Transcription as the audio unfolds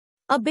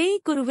Abey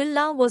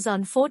Kuruvilla was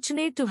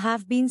unfortunate to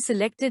have been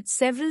selected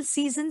several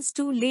seasons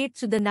too late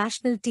to the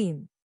national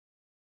team.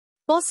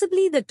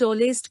 Possibly the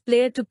tallest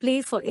player to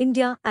play for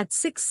India at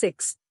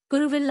 6'6",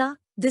 Kuruvilla,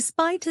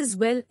 despite his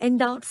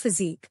well-endowed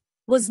physique,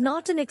 was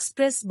not an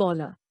express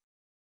bowler.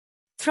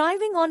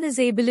 Thriving on his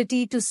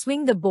ability to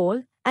swing the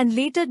ball, and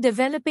later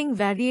developing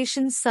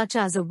variations such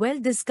as a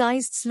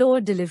well-disguised slower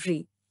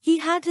delivery, he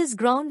had his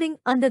grounding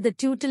under the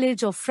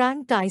tutelage of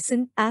Frank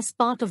Tyson as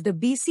part of the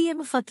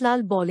BCM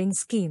Fatlal bowling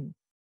scheme.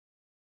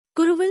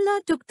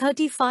 Kuruvilla took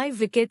 35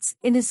 wickets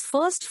in his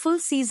first full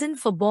season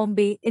for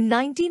Bombay in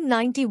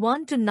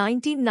 1991 to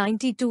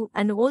 1992,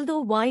 and although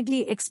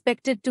widely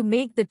expected to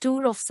make the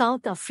tour of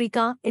South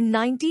Africa in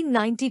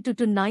 1992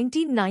 to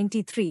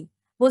 1993,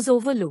 was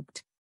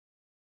overlooked.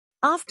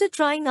 After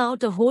trying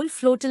out a whole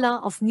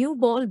flotilla of new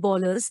ball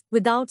bowlers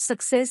without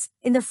success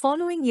in the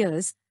following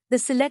years, the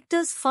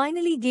selectors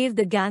finally gave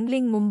the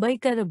gangling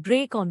Mumbaikar a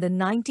break on the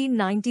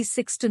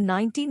 1996 to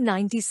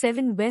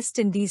 1997 West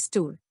Indies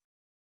tour.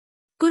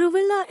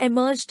 Kuruvilla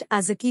emerged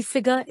as a key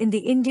figure in the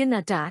Indian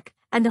attack,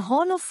 and a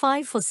haul of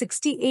 5 for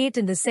 68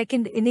 in the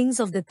second innings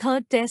of the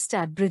third test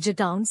at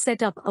Bridgetown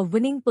set up a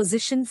winning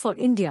position for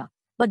India,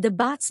 but the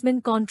batsman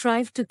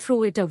contrived to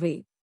throw it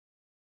away.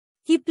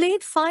 He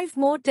played 5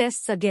 more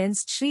tests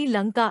against Sri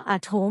Lanka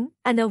at home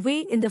and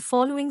away in the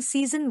following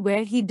season,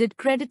 where he did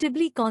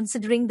creditably,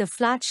 considering the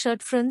flat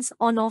shirt fronts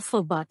on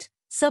offer, but,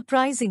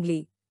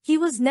 surprisingly, he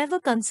was never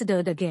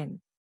considered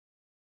again.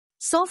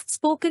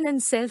 Soft-spoken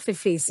and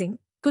self-effacing,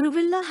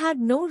 Kuruvilla had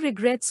no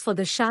regrets for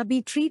the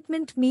shabby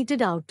treatment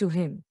meted out to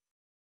him.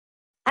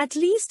 "At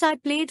least I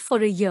played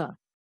for a year.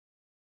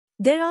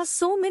 There are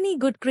so many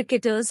good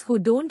cricketers who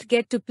don't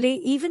get to play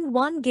even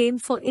one game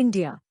for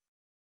India.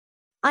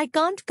 I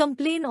can't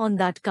complain on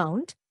that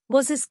count,"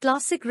 was his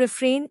classic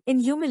refrain in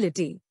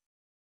humility.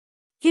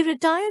 He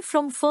retired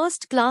from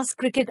first-class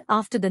cricket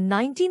after the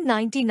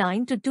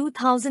 1999 to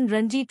 2000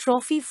 Ranji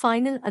Trophy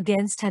final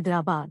against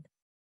Hyderabad.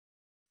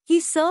 He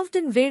served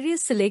in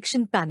various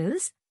selection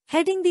panels,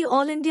 heading the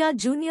All India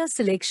Junior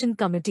Selection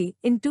Committee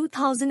in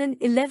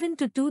 2011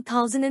 to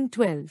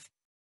 2012.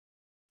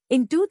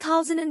 In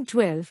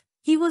 2012,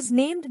 he was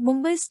named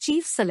Mumbai's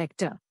chief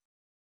selector.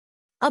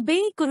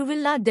 Abey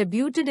Kuruvilla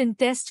debuted in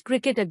Test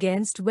cricket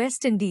against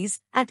West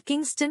Indies at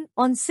Kingston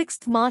on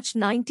 6 March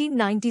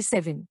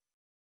 1997.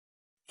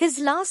 His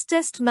last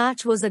Test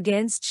match was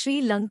against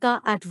Sri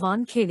Lanka at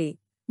Wankhede,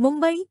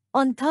 Mumbai,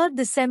 on 3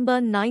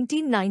 December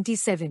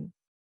 1997.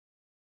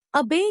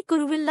 Abey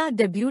Kuruvilla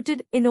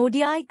debuted in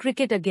ODI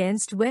cricket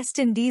against West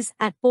Indies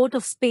at Port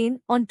of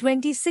Spain on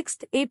 26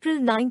 April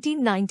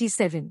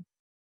 1997.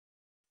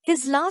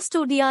 His last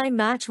ODI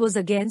match was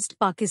against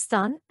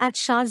Pakistan at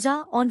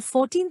Sharjah on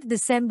 14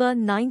 December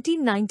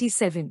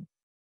 1997.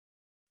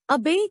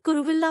 Abey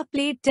Kuruvilla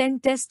played 10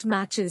 Test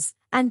matches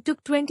and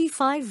took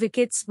 25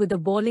 wickets with a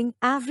bowling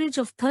average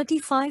of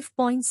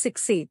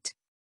 35.68.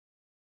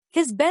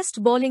 His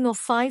best bowling of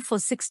 5 for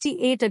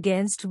 68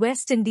 against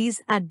West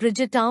Indies at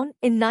Bridgetown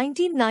in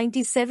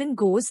 1997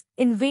 goes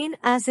in vain,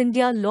 as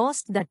India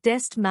lost that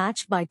Test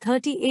match by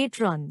 38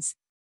 runs.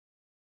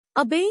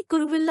 Abey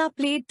Kuruvilla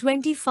played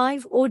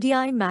 25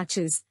 ODI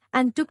matches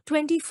and took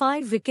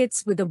 25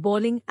 wickets with a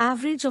bowling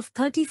average of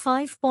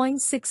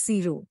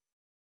 35.60.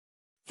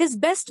 His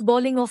best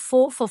bowling of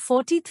 4 for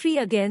 43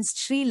 against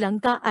Sri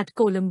Lanka at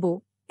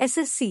Colombo,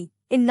 SSC,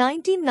 in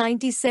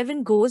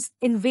 1997 goes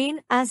in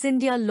vain, as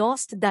India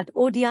lost that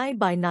ODI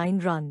by 9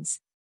 runs.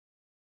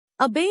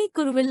 Abey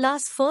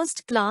Kuruvilla's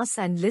first-class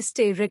and List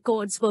A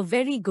records were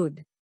very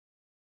good.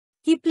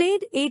 He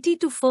played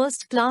 82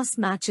 first-class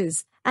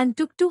matches and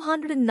took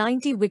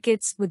 290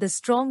 wickets with a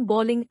strong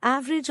bowling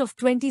average of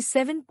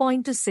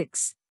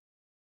 27.26.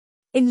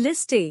 In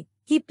List A,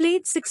 he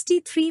played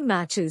 63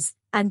 matches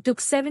and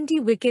took 70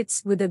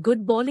 wickets with a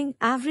good bowling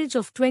average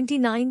of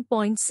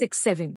 29.67.